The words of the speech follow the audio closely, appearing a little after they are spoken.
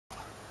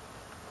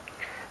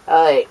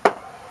Alright,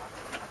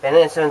 and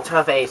it's on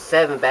Sunsoft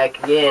A7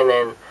 back again,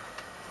 and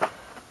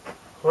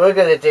we're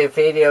gonna do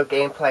video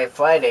gameplay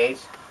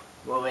Fridays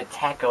where we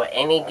tackle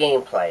any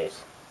gameplays.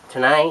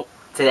 Tonight,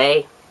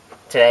 tonight,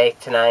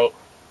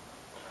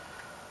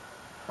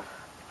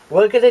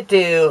 we're gonna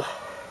do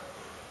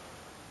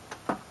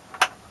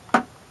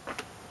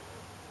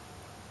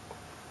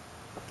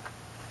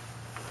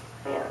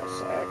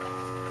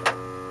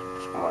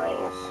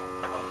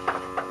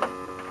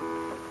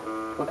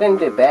we're gonna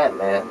do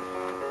Batman.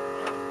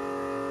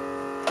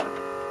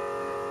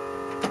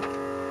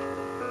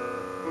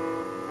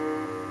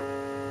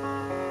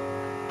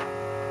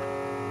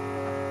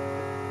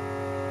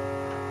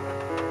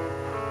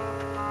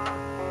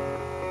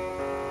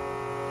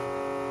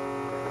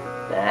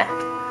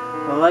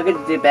 Well, we're going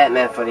to do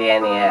Batman for the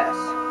NES.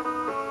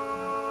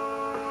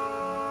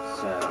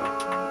 So,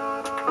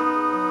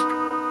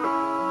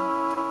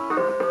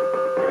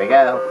 here we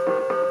go.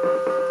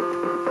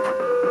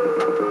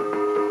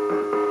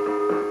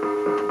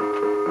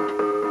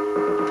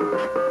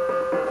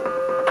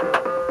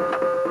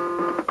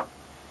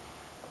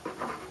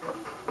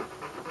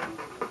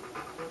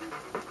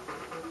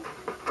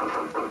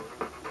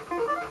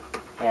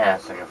 Yeah,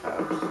 sucker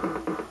folks.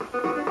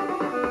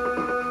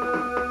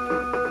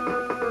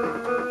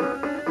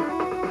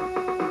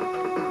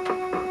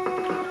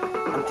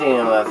 I'm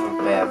dealing with a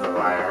bit of a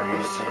wire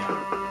issue.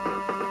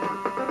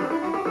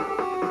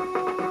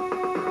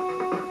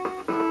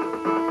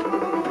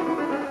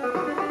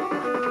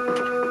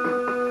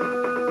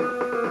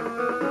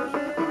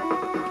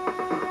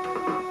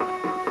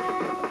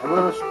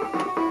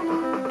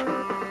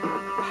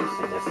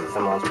 This is the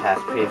most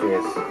past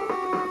previous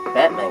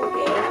Batman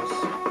games.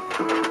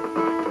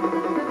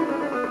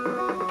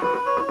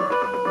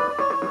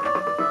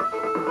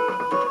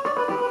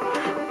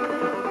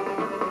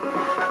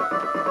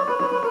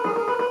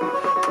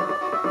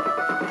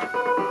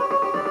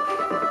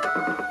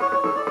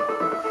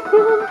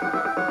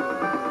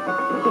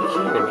 You're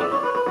kidding me.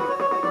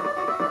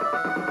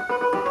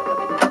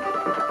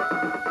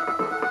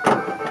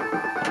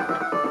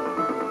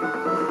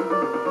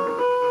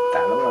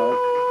 That'll work.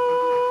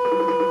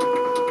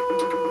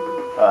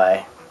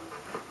 Alright.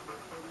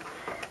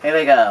 Here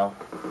we go.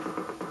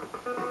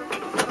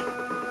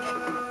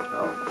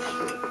 Oh,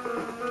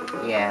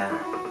 shoot. Yeah.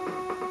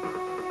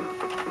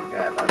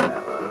 Forgot about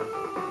that one.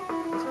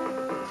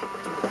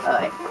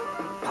 Alright.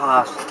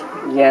 Pause.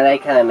 Yeah, they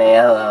kind of made a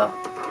little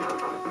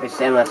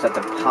resemblance of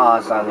the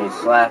pause on the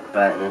select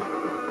button.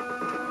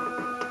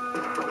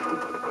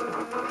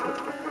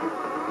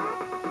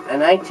 A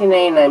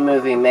 1989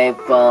 movie made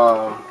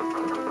from...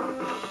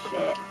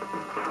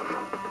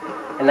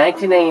 A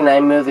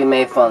 1989 movie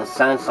made from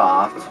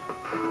Sunsoft.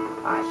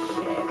 Ah,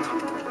 shit.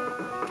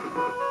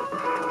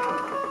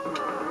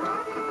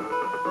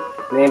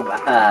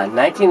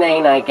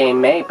 1989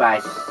 game made by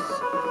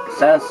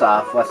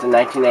Sunsoft was a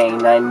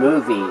 1989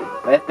 movie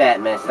with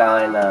Batman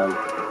starring, oh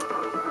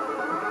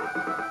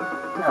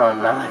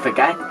no, I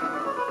forgot.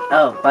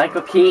 Oh,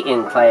 Michael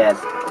Keaton played as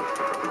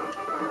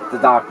the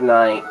Dark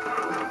Knight.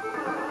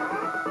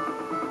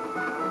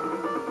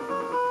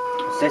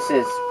 This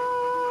is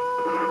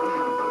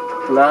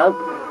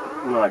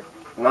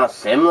not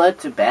similar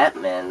to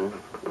Batman,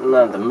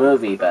 not the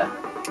movie, but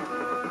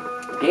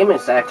the game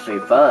is actually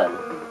fun.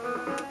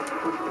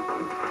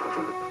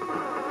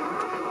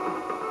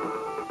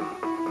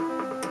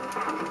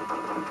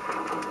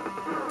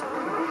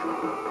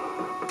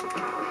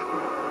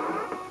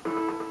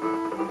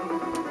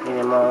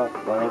 Any more?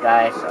 One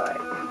guy? Sorry.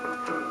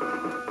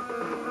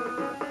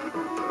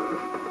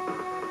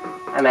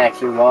 I'm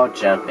actually wall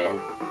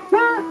jumping.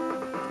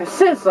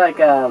 This is like,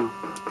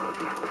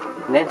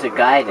 Ninja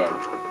Gaiden.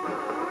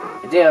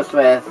 It deals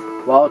with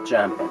wall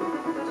jumping.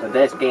 So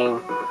this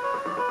game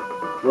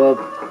will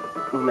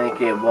make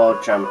it wall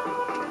jump.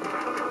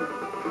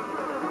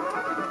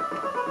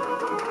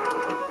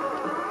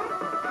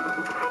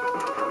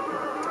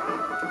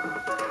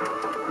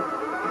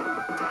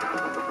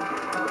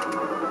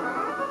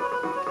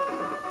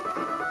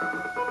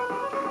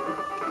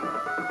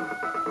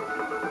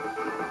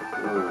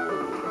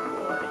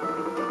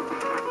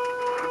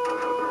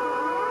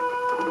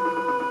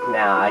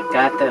 Now I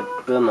got the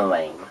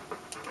boomerang.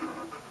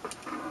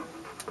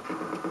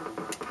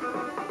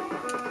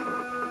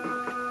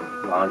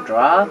 Long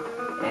drop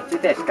into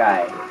this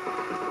guy.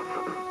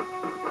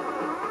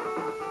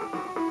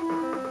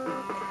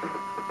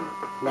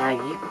 Now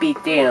you be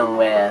dealing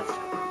with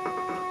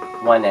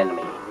one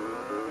enemy.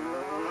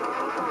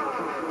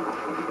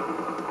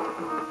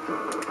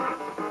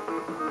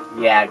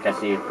 Yeah,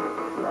 cause he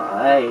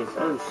flies.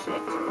 Oh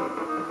shit.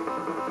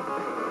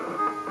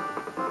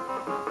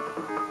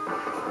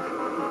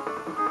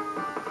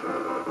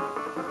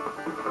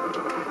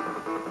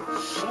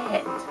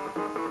 Shit.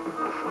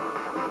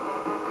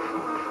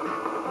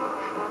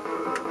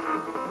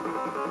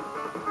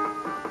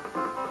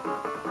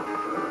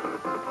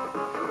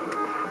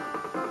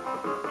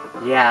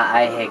 Yeah,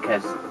 I hate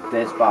cause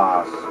this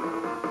boss.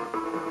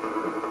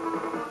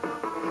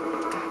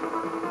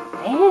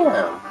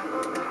 Damn.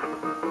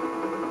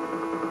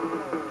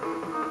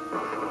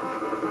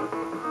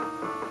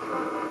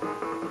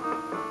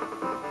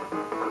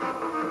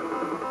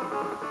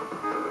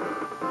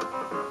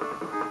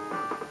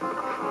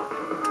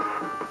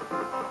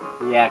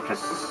 Yeah,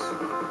 cause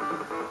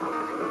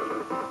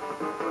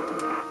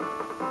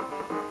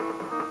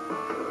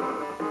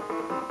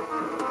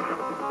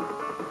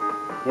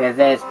yeah,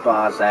 this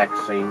boss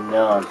actually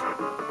knows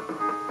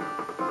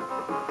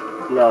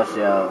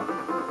your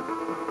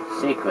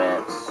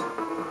sequence.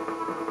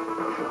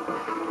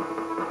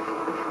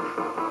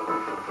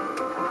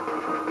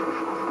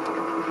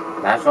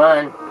 That's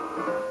one.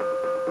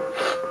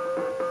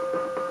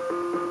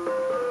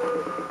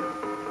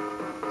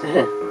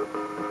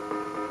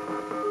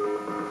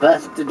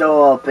 Bust the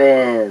door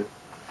open.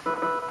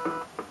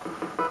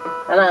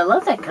 And I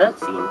love that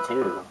cutscene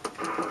too.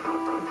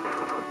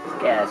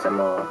 Let's get some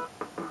more.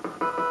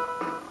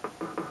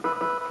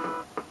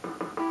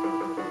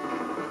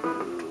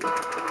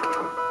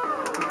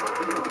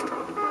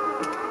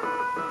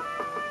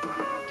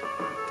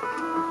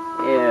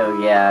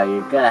 Ew, yeah, you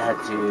gotta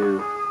have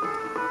to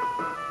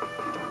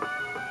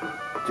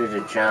do the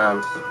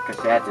jumps,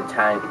 because you have to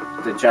time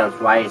the jumps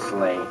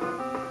wisely.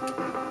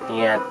 And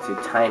you have to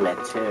time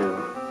it too.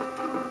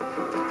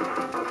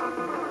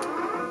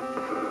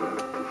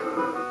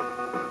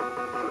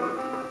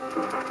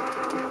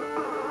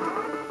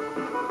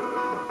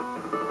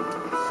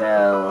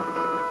 So,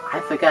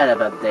 I forgot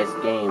about this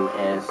game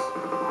is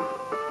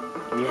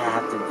you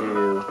have to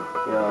do,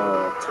 you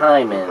know,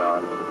 timing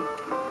on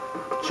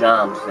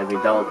jumps. If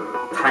you don't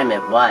time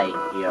it right,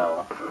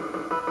 you're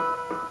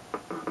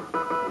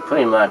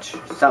pretty much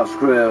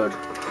self-screwed.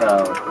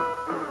 So,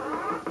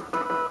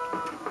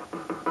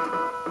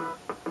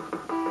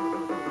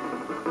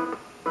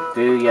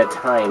 do your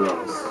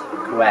timings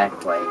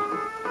correctly.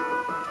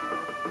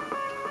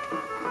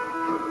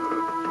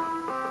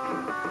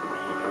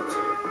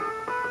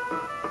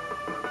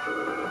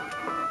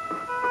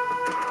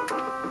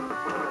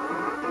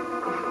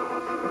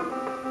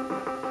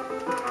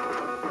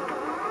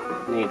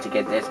 Need to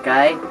get this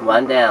guy.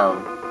 One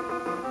down.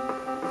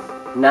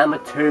 Number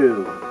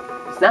 2.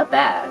 It's not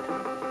bad.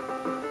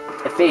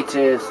 It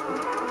features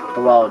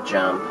the wall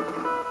jump.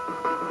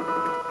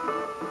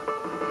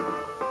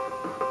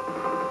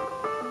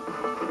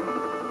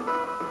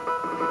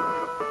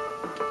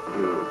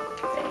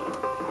 Dang.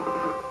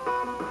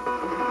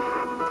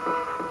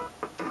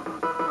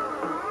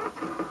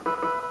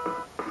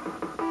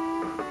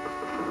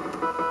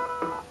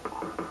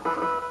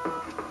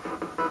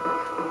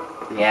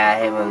 Yeah, I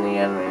hate when the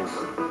enemies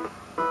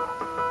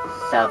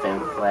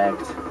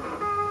self-inflict.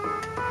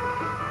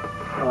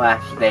 Oh,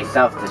 actually, they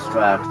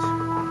self-destruct.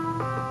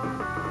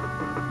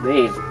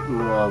 These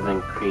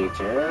moving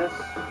creatures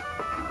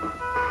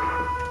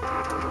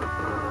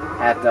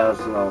have those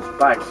little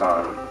sparks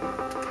on.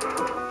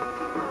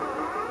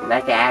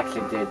 That can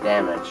actually do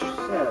damage,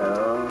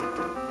 so...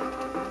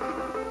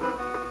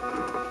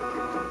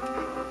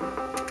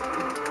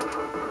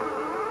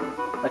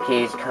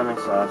 Okay, he's coming,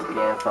 so I was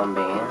getting from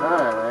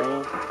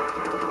behind.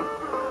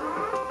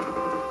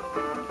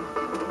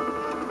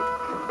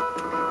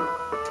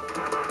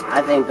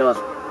 I think those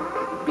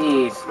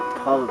bees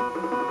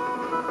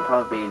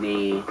probably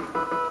the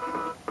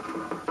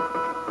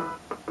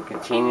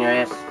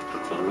continues.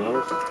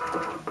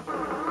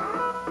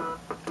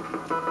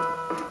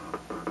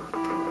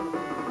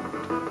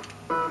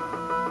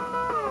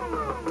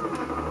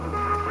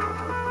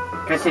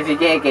 Because if you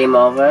get game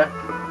over,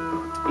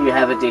 you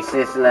have a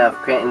decision of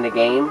quitting the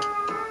game,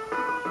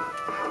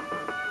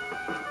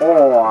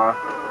 or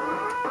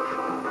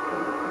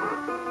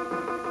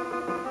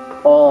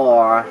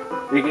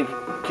you can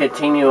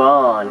continue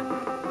on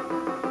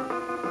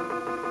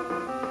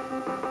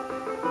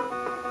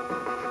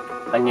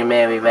your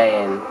merry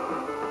way and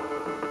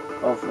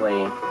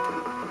hopefully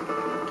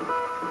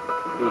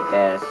beat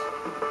this.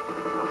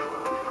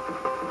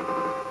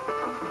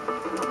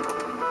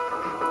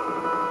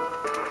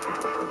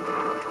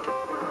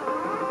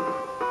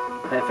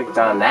 Perfect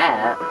on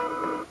that.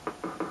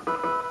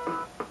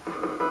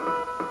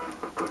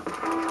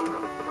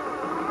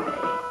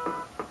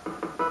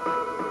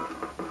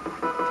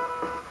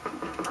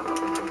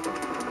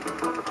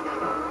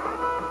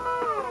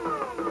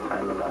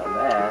 Timing on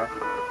that.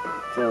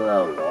 Do a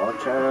little wall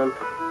jump.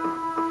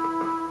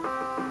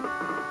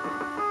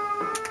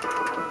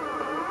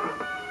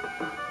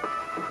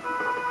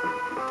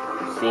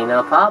 See,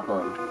 no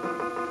problem.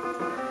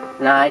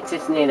 Now I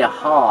just need a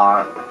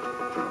heart.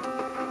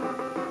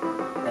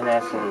 And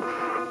that's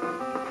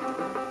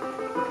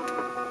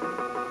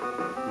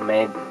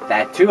made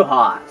that 2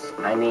 hearts.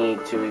 I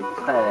need to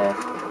replenish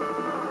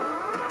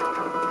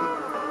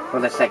for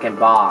the second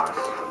boss.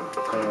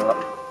 So,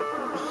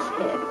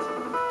 shit.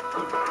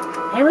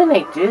 Hey, when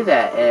they do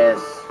that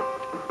is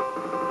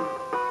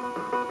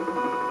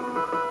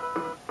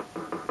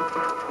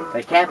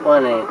they kept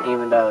winning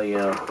even though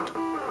you're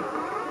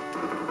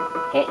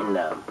hitting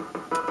them.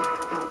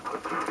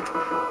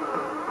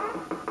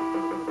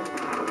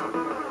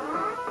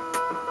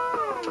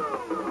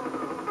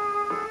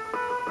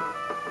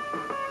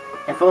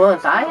 And for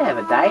once, I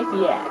haven't died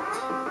yet.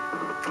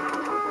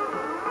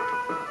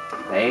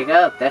 There you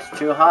go. That's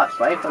 2 hearts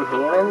right from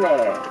here and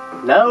there.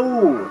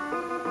 No!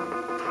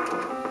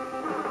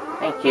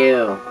 Thank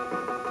you.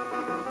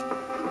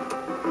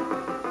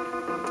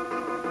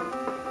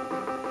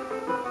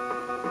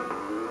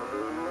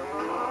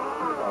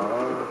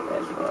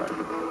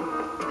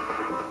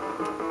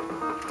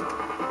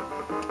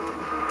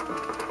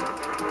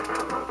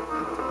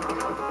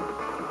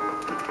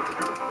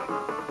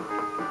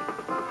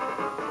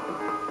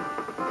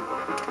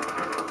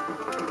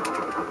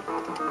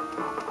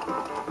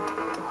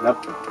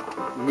 Nope.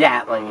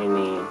 That one you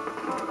need.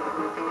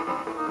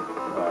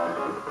 One.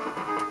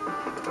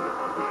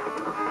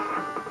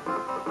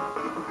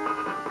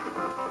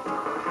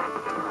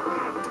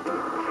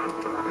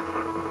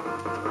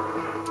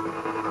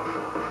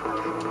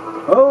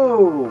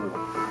 Oh!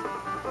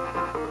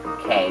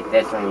 Okay,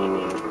 this one you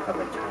need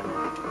perfect timing.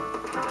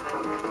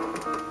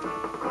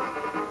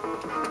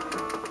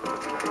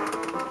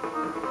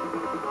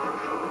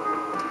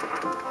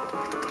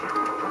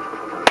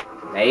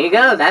 There you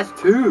go, that's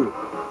 2.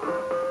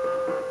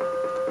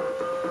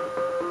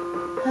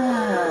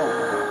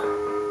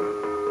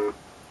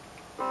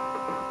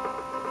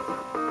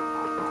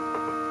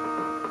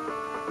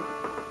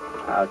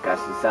 Oh gosh,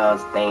 it's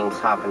those things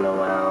hopping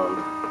around.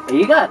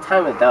 You gotta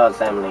time with those,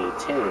 Emily,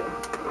 too.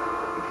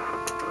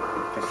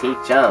 Cause he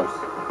jumps.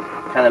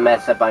 Kinda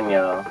mess up on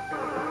your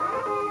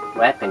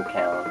weapon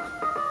count.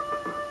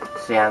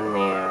 See, I'm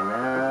near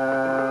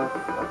enough.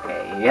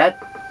 Okay,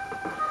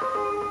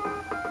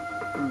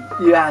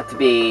 you have to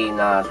be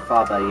not as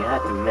far, but you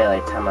have to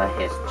really time out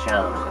his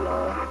jumps, you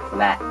know, for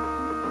that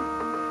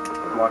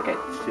market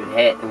to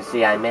hit. And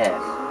see, I miss.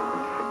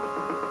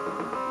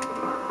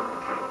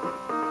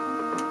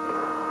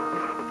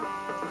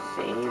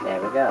 See,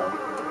 there we go.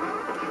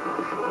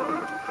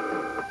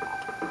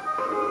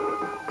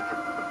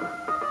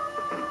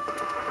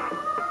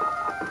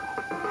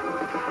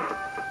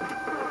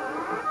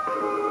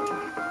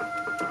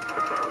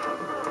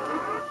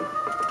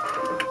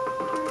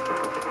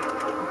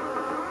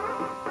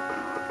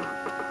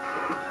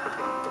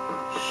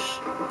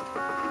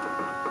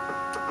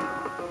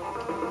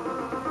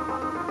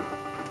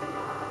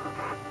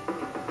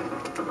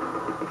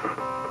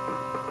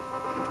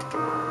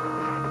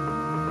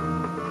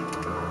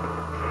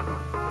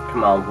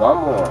 Come on, one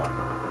more.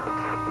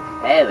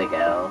 There we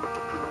go.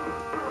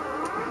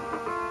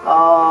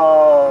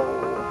 Oh.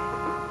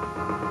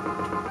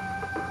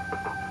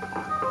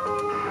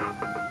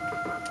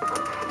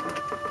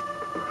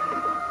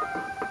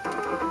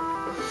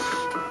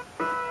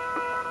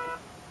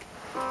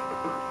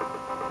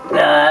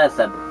 That's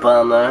a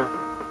bummer.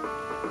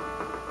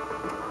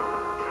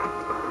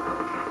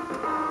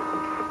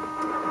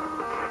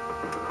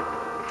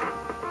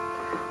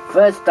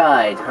 First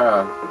died,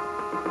 huh?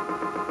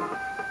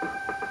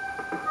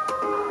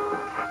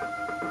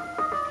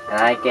 And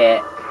I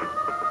get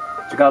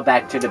to go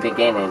back to the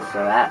beginning,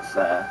 so that's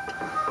a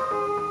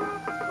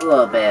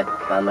little bit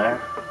bummer.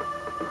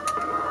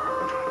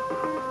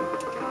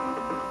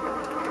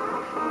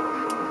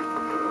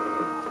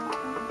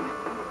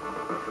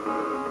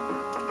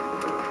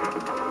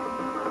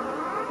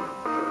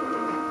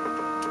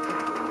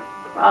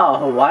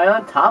 Oh, why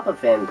on top of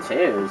him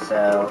too,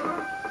 so...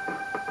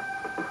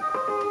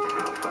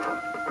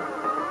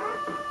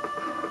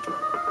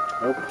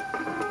 Nope.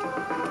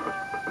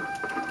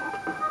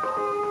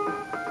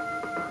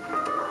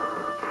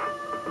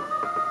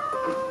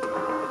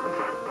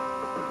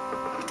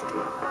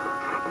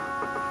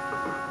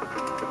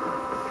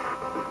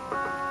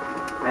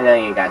 I know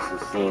you guys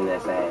have seen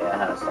this,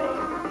 how to say.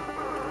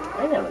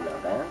 I never know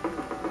that.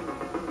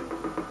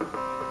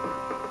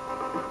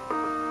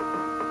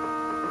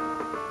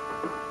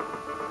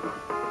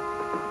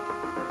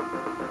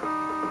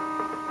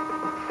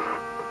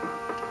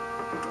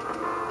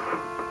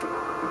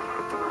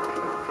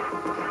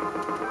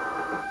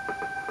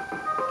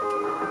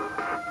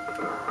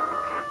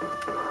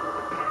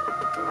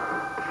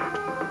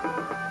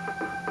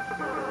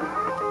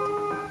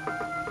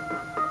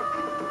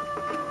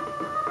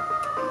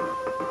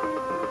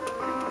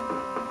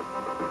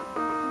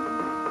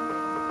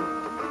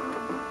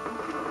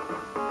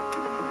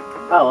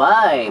 Oh,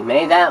 I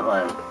made that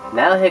one.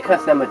 Now here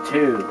comes number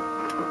 2.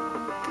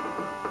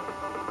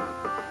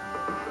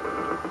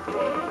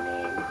 Okay,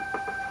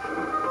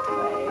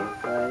 wait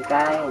for the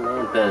guy, and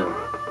then boom.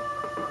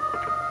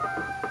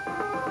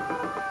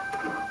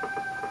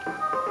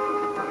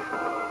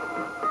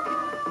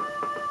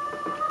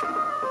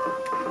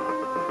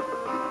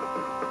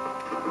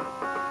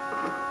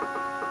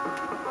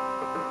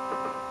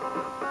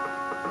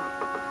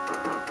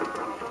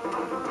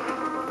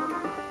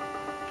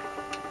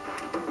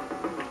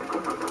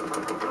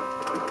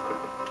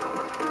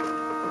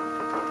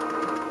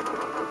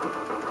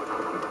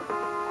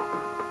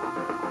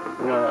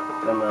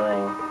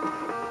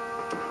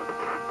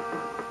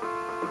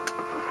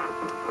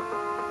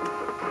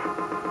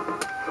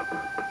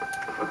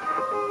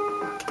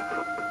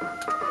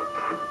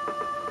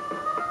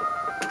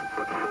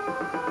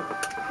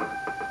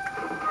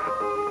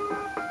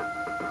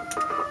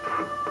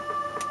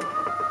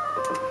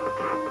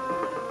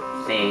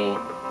 See.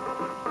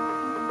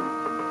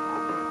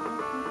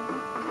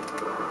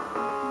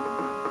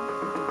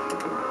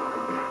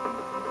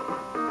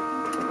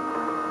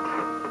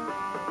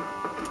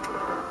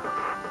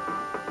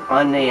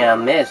 On the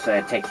miss,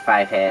 it takes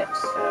 5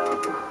 hits, so...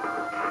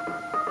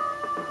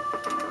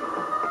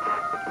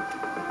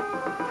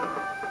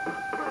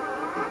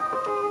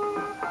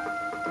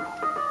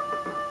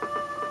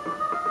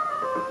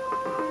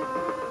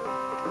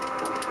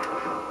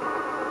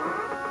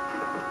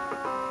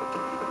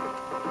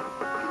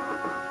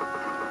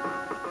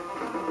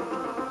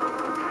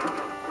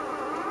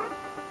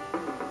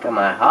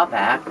 my heart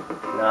back.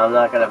 No, I'm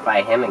not gonna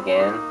fight him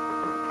again.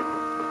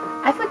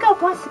 I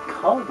forgot what's it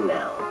called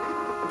now.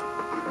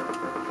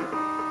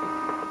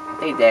 I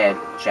think they're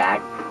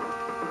Jag.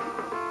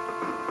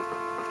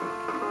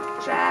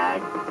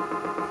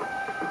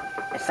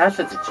 It starts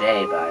with a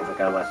J, but I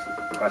forgot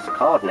what's it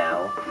called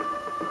now.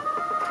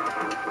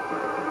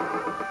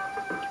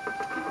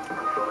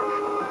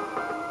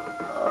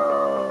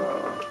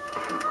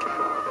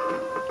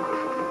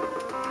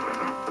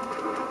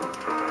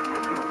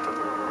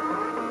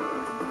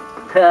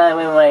 I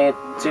went like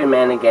 2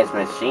 men against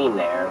machine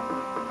there.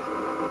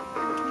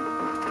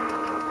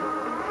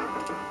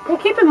 And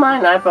keep in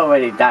mind, I've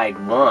already died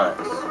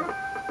once.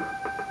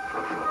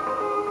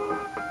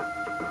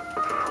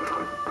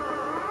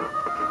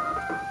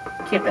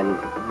 Keep in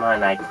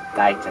mind, I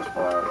died just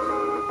once.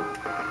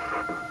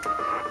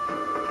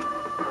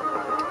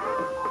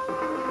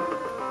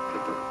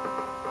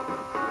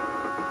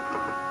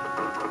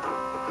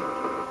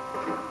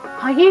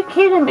 Are you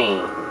kidding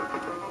me?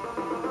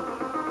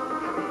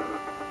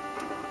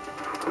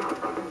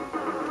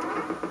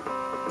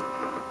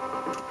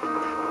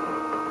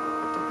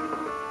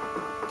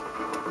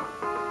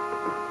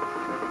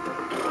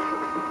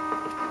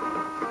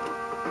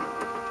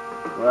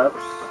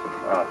 Whoops.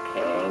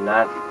 Okay,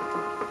 not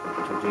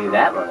to do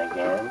that one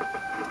again.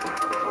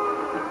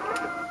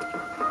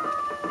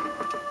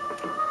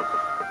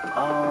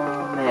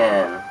 Oh,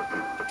 man.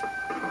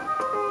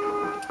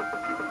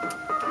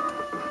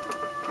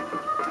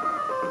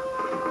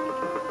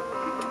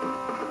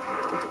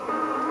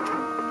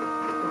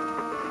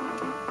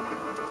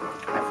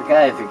 I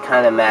forgot if you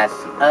kind of mess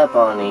up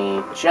on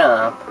the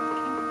jump,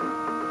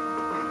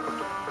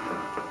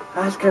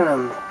 that's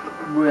gonna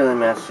really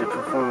mess your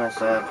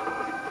performance up.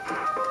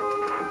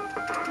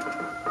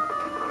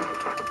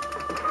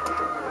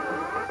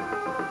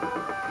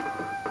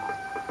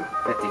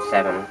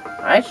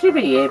 I should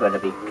be able to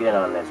be good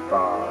on this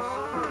boss.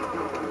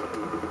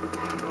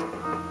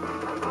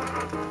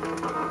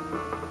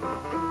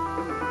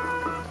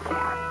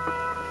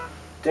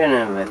 Doing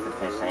it with the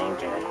fist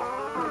angel.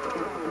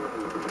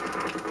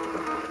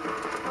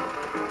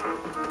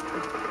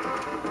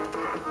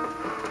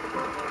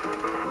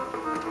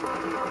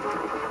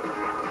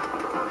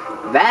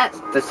 That's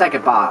the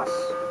second boss.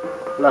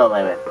 No,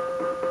 wait a minute.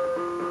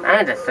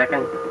 Not the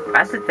second.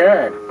 That's the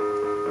third.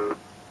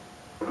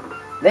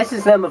 This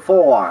is number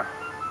 4.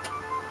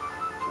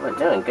 We're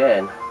doing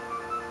good.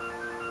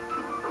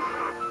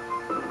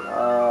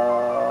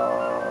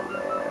 Oh,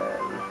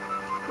 man.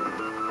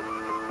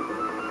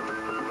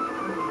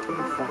 Are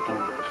you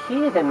fucking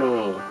kidding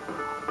me?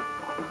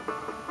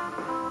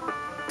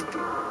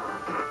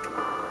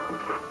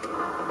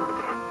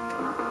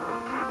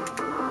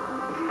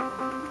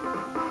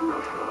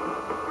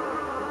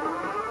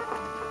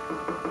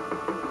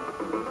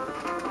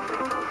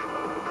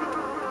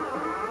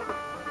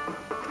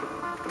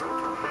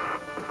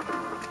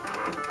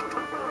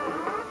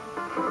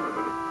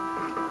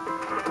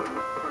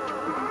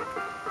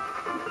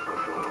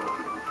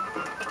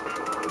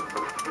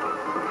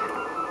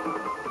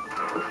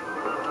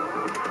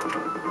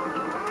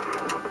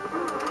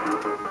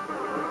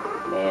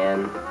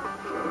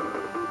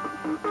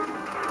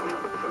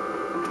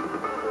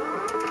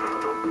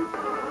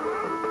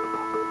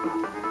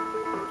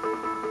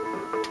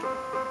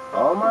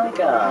 Oh my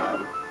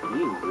god,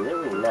 you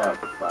really not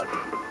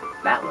fucking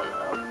that one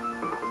up.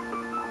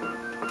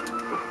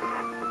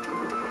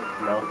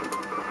 No.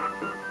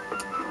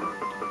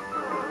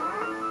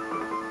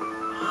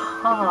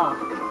 Ha!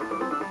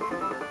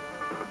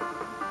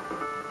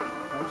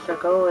 Where's it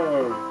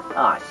going?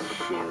 Ah,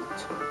 shoot.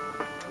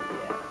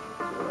 Yeah.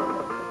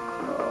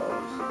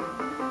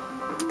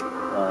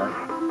 1.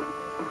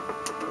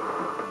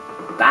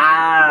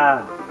 Ah!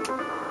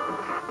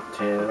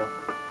 2.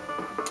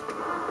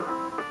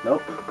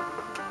 Nope.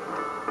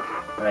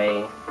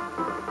 3.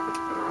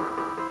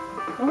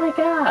 Oh my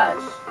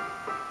gosh!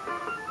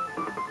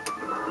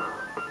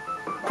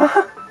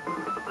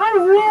 I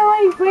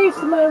really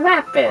wasted my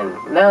weapon!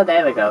 No,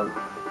 there we go.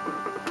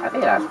 I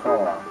think that's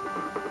 4.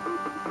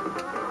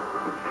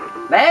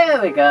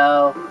 There we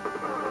go!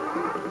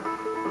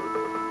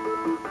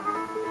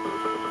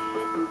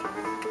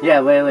 Yeah,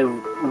 really,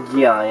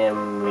 yeah, I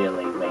am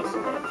really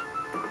wasting it.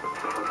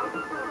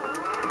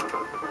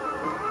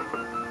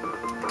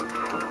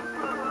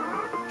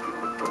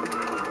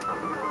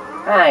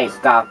 I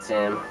stopped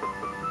him.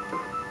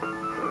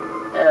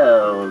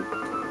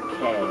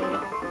 Okay.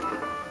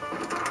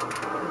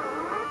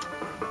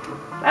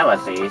 That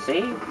was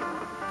easy.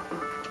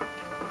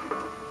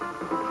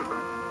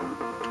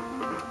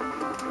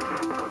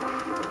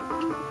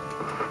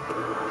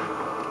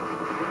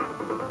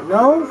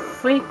 No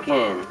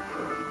freaking.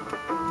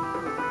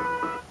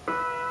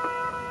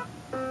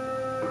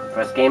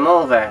 First game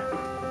over.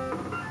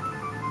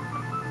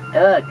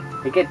 Look.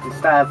 We get to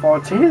start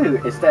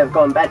 4-2 instead of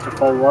going back to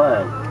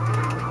 4-1.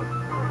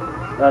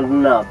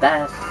 No,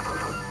 that's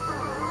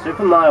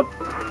Super Mario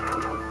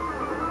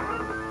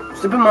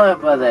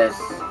Brothers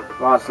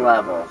lost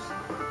levels.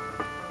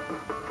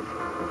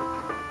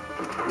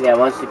 Yeah,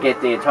 once you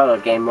get the total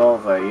game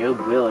over, you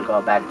really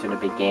go back to the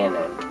beginning.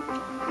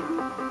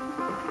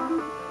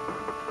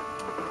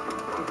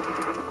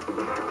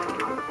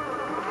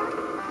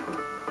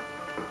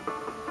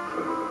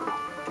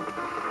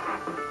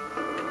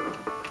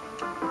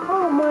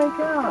 Oh my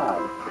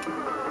god.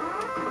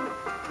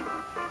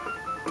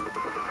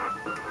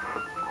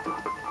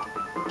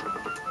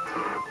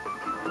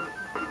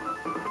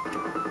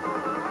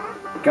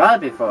 God,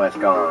 before it's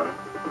gone.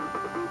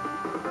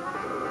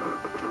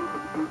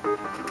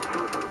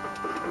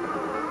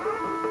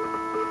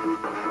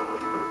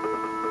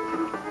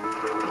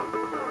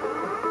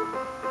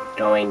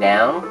 Going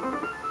down.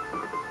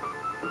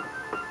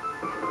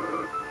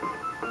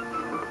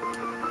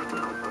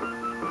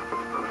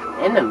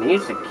 And the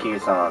music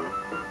cues on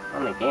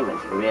the game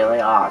is really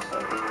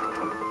awesome.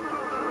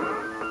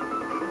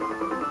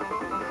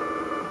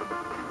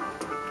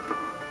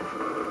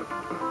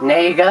 And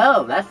there you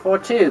go. That's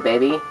 4-2,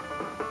 baby.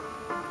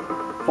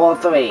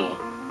 4-3.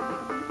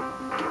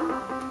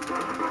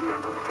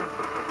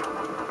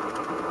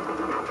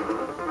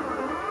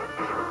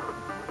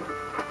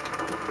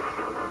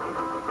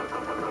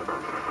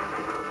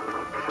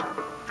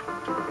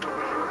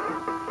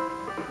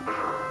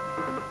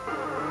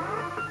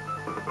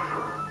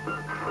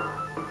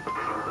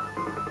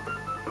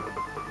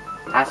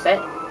 That's it.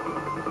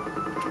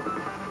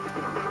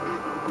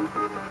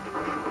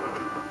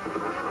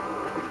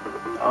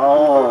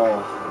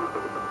 Oh.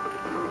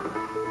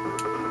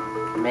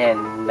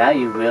 Man, now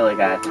you really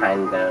gotta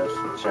time those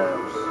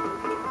jumps.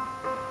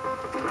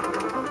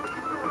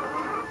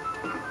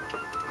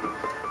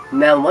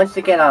 Now, once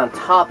you get on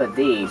top of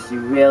these, you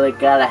really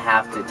gotta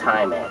have to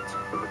time it.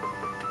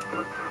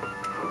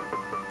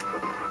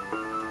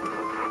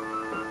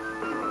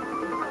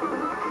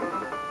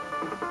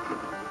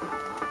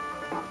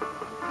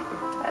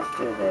 Let's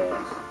do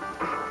this.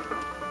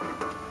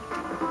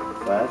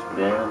 First,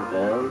 boom,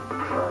 boom,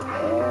 go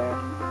there,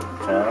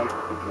 jump,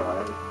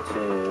 1,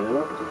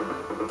 2,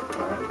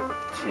 1,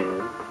 2,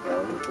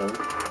 boom, boom.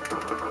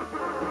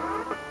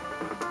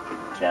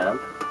 Jump,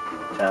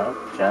 jump,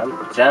 jump,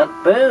 jump,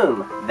 boom!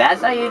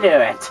 That's how you do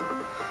it!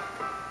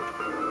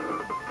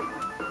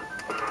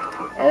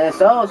 And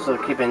it's also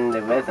keeping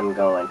the rhythm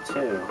going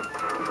too.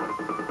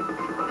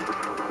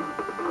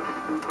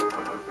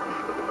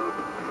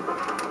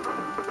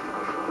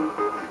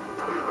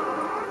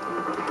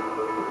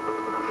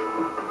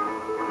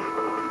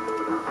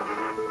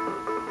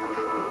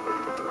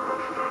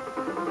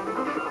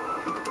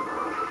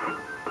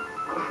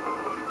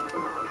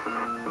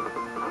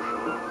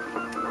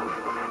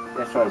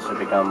 This one should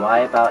become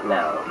right about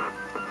now.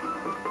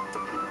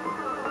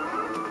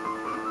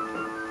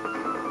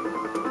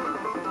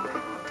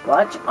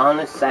 Watch on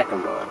the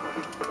second one.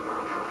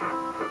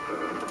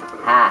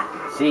 Ha!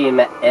 See, it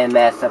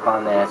messed up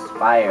on this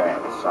fire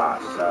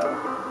sauce, so...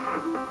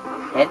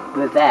 hit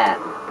with that,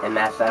 and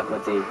mess up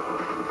with the...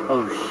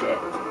 oh shit.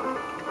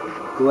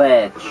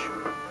 Glitch.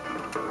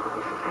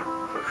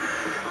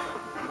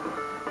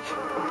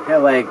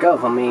 Good way to go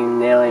for me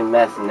nearly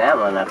messing that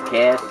one up,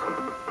 kids.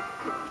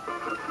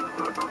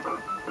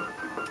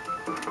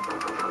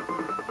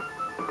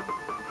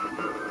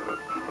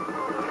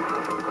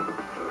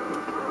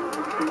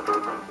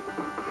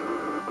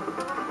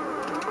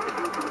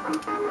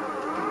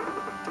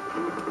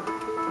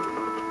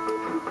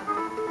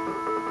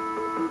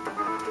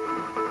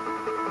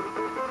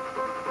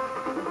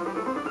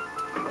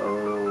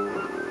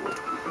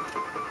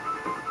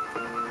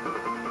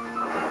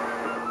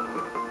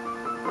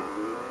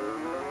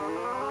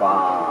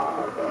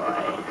 Oh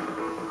boy.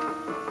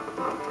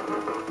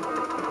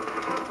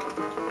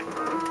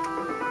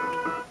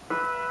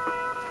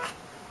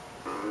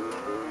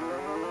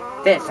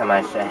 This time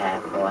I should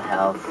have full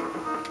health.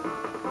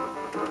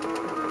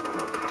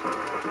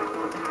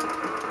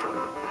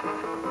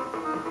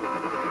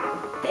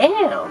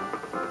 Damn!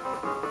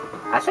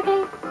 That's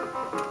okay.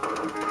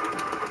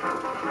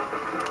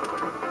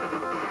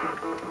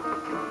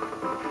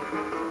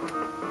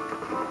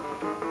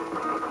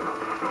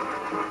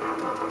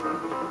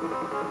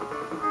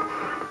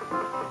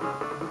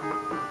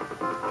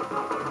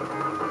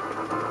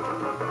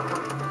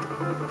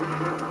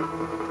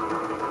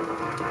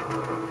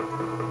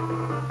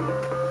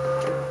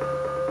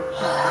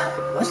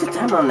 What's the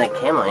time on that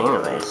camera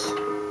anyways?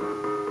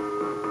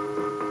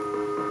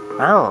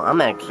 Wow,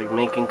 I'm actually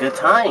making good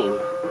time.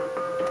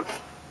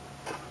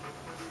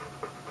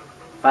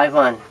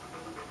 5-1.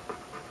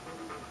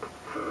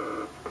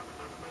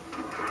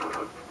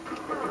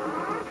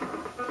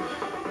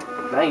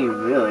 Now you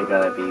really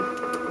gotta be...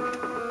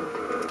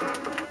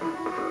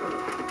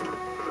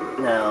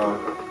 no,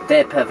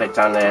 dead perfect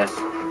on this.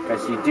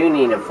 Because you do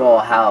need a full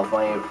health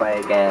when you play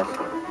against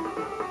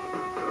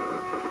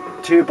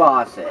 2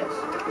 bosses.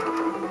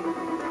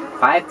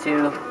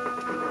 5-2.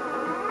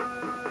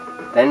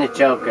 Then the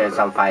Joker is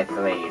on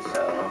 5-3,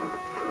 so...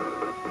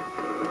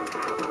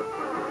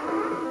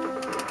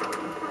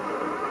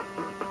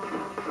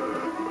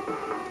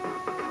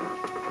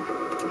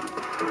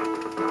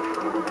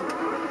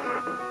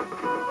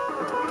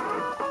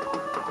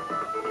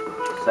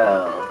 So...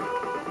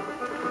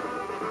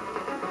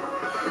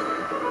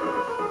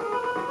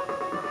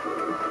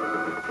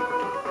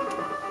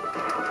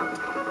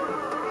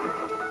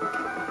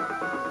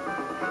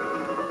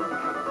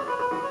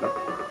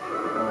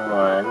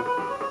 One,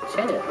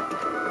 two.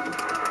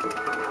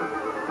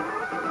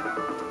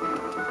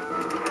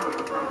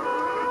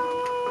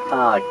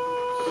 Oh,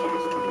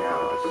 yes, no.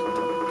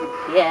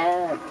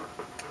 Yeah.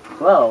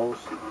 Close.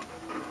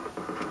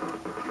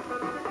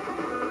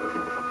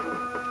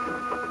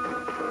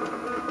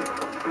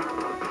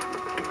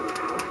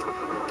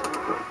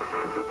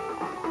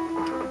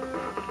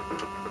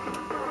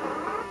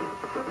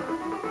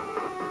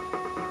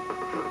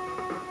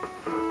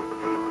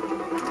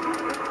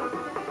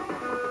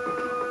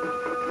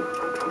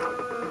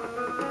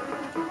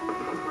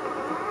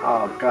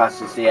 Oh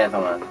gosh, it's the other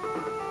one.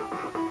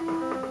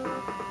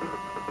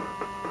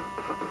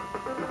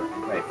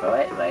 Wait for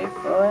it, wait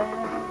for it.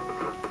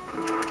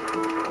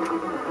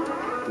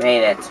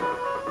 Made it.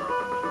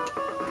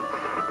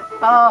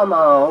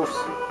 Almost.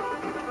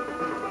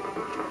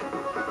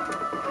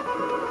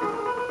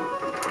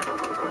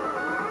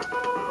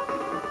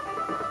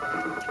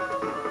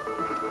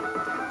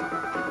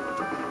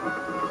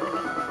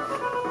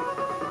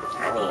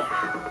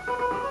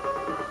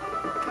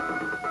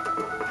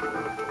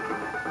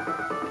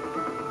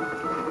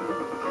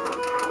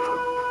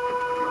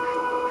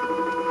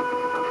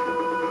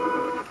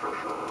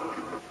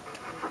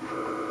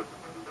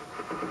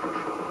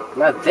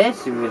 Now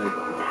this you really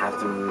have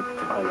to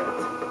retime it.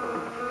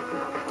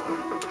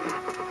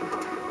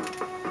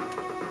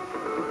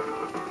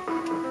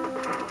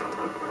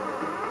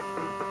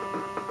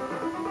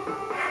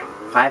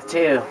 Five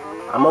two.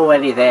 I'm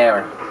already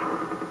there.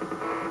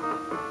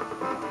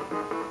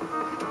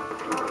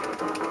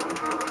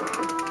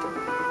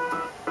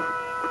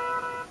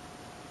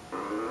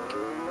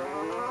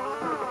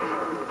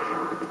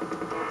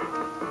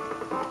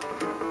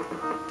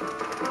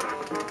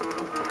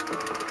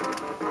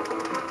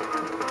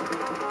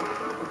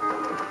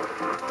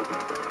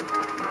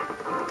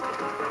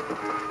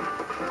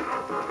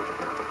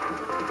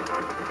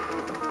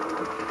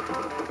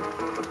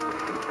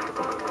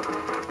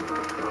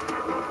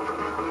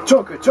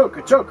 Joker,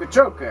 Joker, Joker,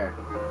 Joker!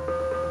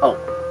 Oh,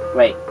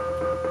 wait.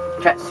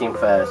 Cutscene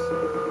first.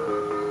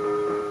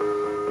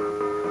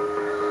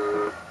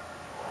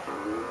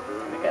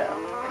 There we go.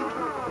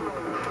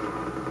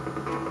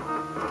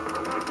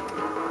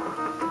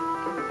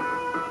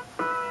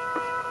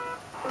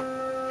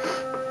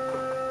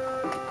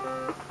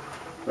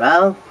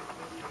 Well,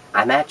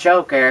 I'm at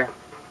Joker.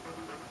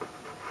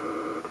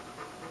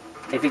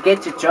 If you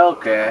get to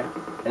Joker,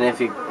 and if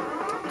you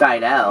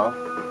died out,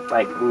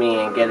 like me,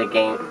 and get a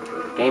game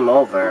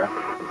over.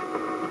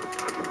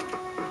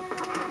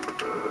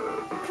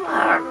 Fuck,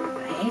 I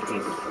hate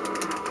these.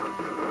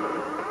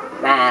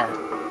 Nah,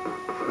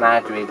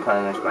 not to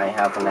replenish my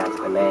health, and that's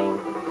the main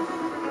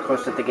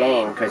course of the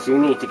game, because you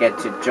need to get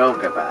to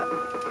Joker, but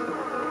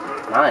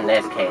not in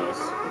this case.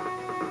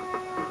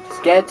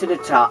 Just get to the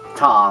top,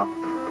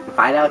 and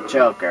find out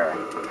Joker.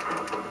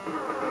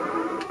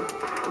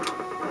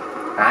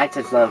 I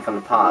just learned from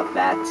the part of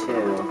that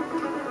too.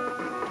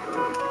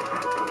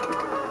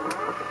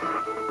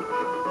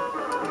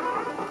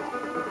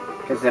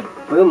 Because the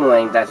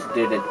boomerang doesn't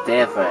do the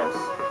difference.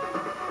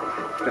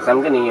 Because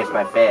I'm going to use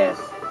my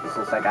fist.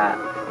 Since I got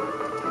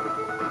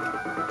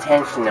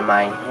tension in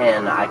my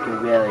hand, I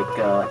can really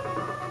go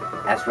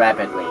as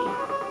rapidly.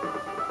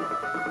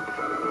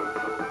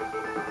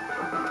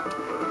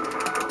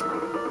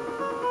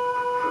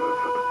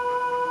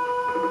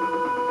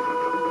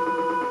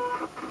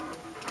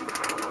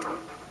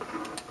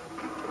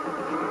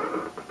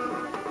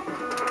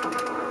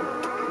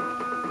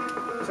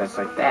 Just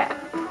like that.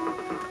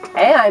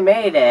 Hey, I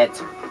made it!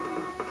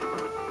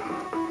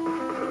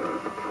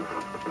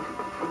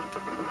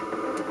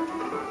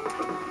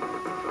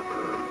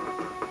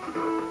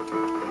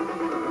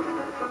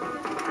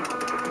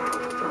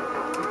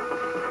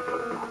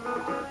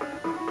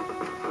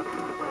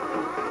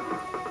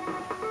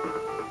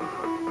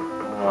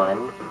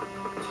 One,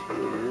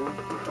 two,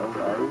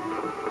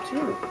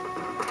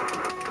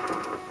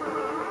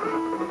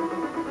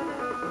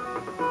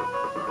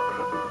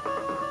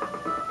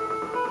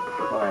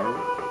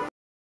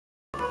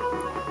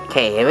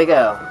 Okay, here we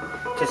go.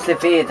 Just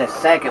defeated the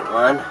second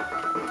one.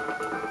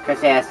 Because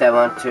he asked that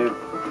one to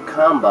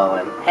combo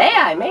and hey,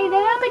 I made it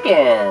up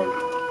again!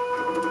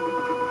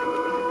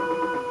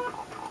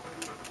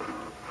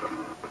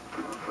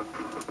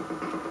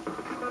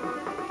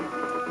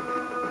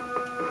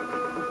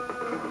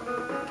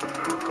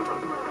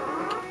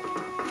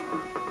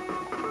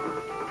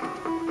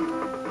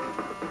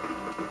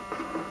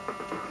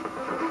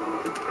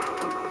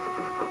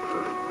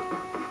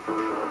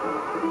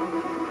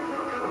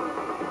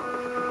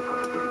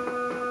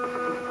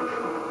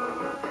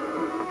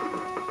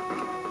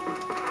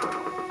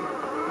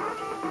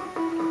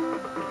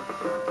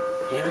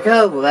 Here we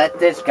go, let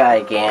this guy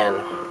again.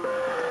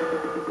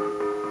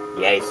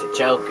 Yeah, he's the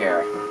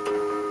Joker.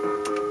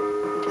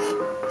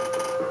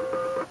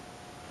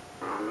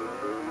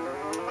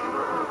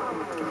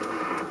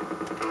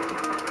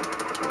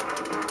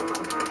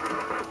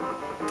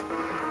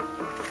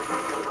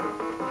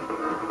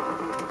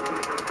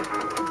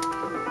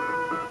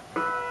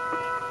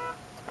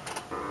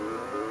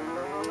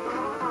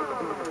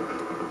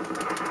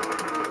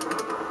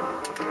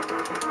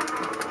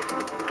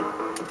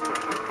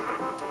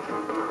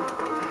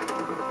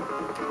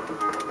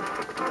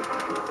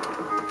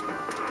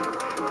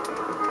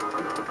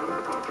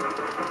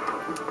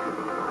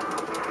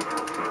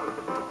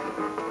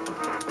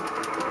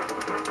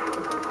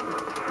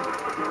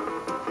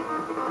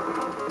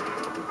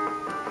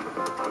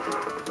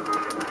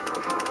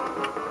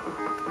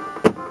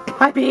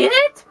 I beat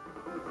it?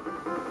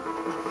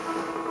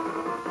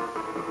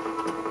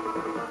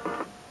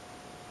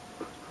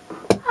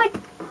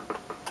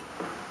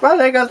 Well,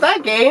 there goes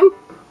that game.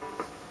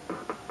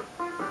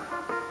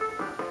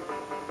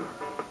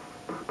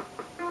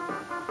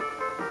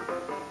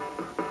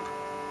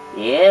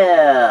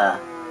 Yeah.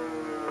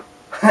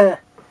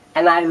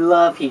 And I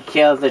love he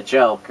killed the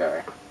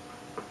Joker.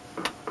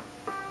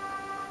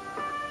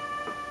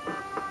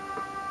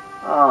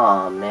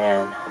 Oh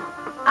man.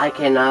 I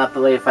cannot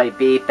believe I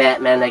beat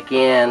Batman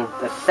again.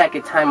 The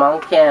second time on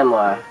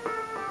camera.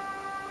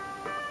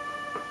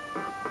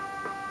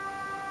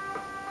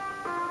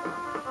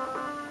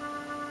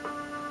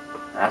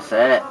 That's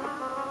it.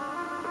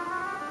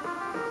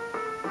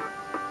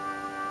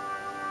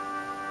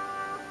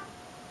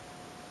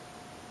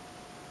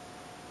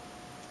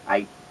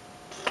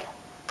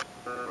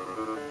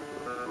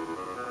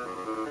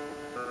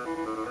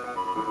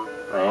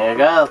 There you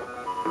go.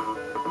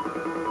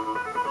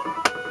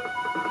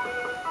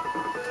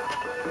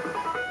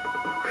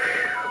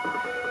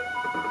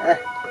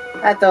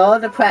 After all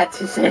the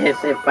practices,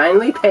 it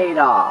finally paid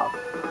off.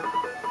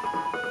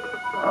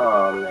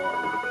 Oh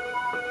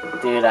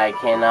man. Dude, I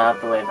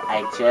cannot believe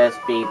I just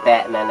beat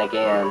Batman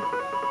again.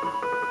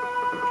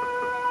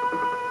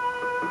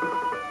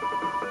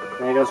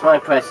 There goes my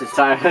precious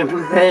childhood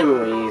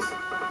memories.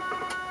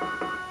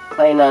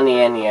 Playing on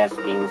the NES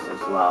games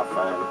is a lot of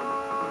fun.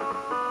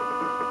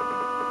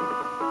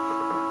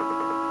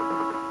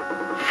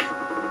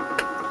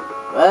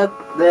 Well,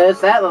 there's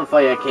that one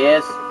for you,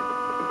 kids.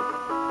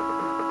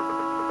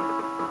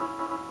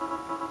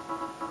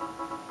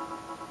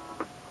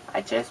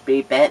 I just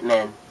beat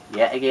Batman,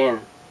 yet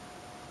again.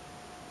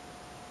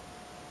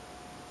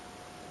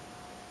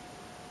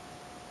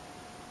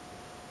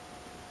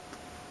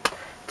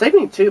 It took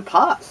me 2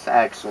 parts,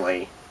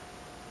 actually.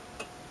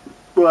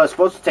 Well, it's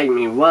supposed to take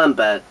me 1,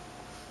 but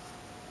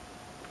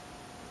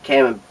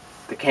the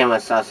camera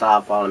shuts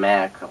off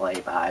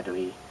automatically, but I had to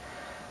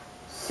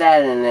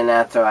reset, and then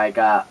after I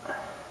got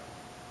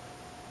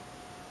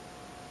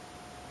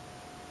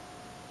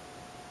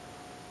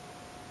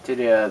to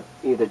do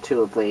either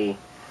 2 or 3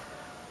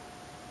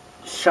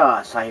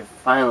 shots, I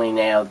finally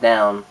nailed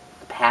down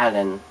the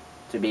pattern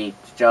to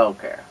beat the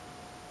Joker.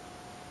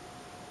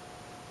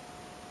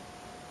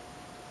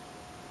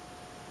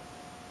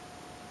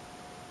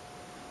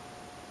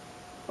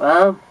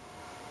 Well,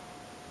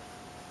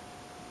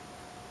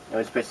 it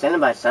was presented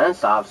by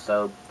Sunsoft,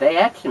 so they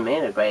actually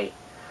made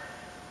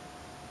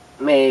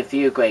a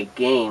few great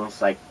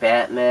games like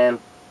Batman,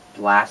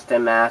 Blaster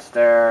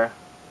Master,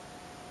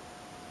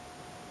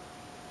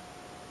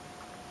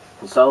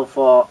 and so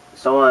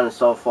on and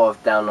so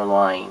forth down the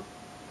line.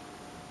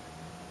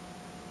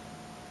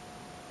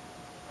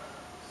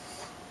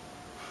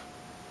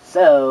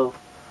 So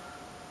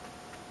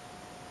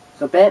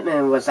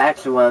Batman was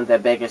actually one of their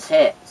biggest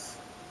hits.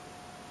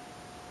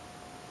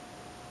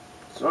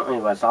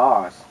 Certainly was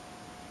ours.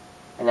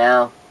 And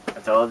now,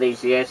 after all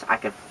these years, I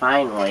could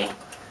finally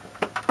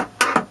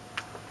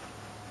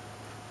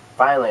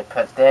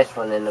put this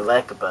one in the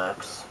record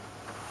books.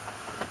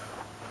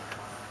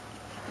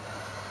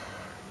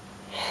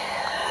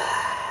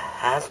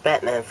 How's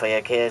Batman for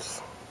you,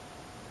 kids?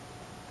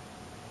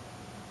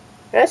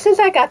 Yeah, since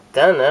I got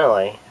done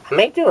early, I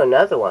may do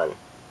another one.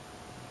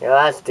 Yeah,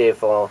 let's do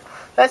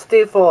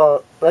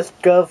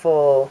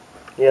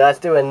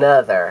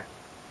another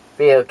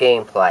video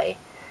gameplay.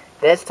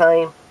 This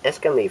time, it's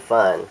gonna be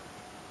fun.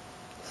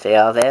 See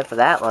y'all there for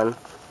that one.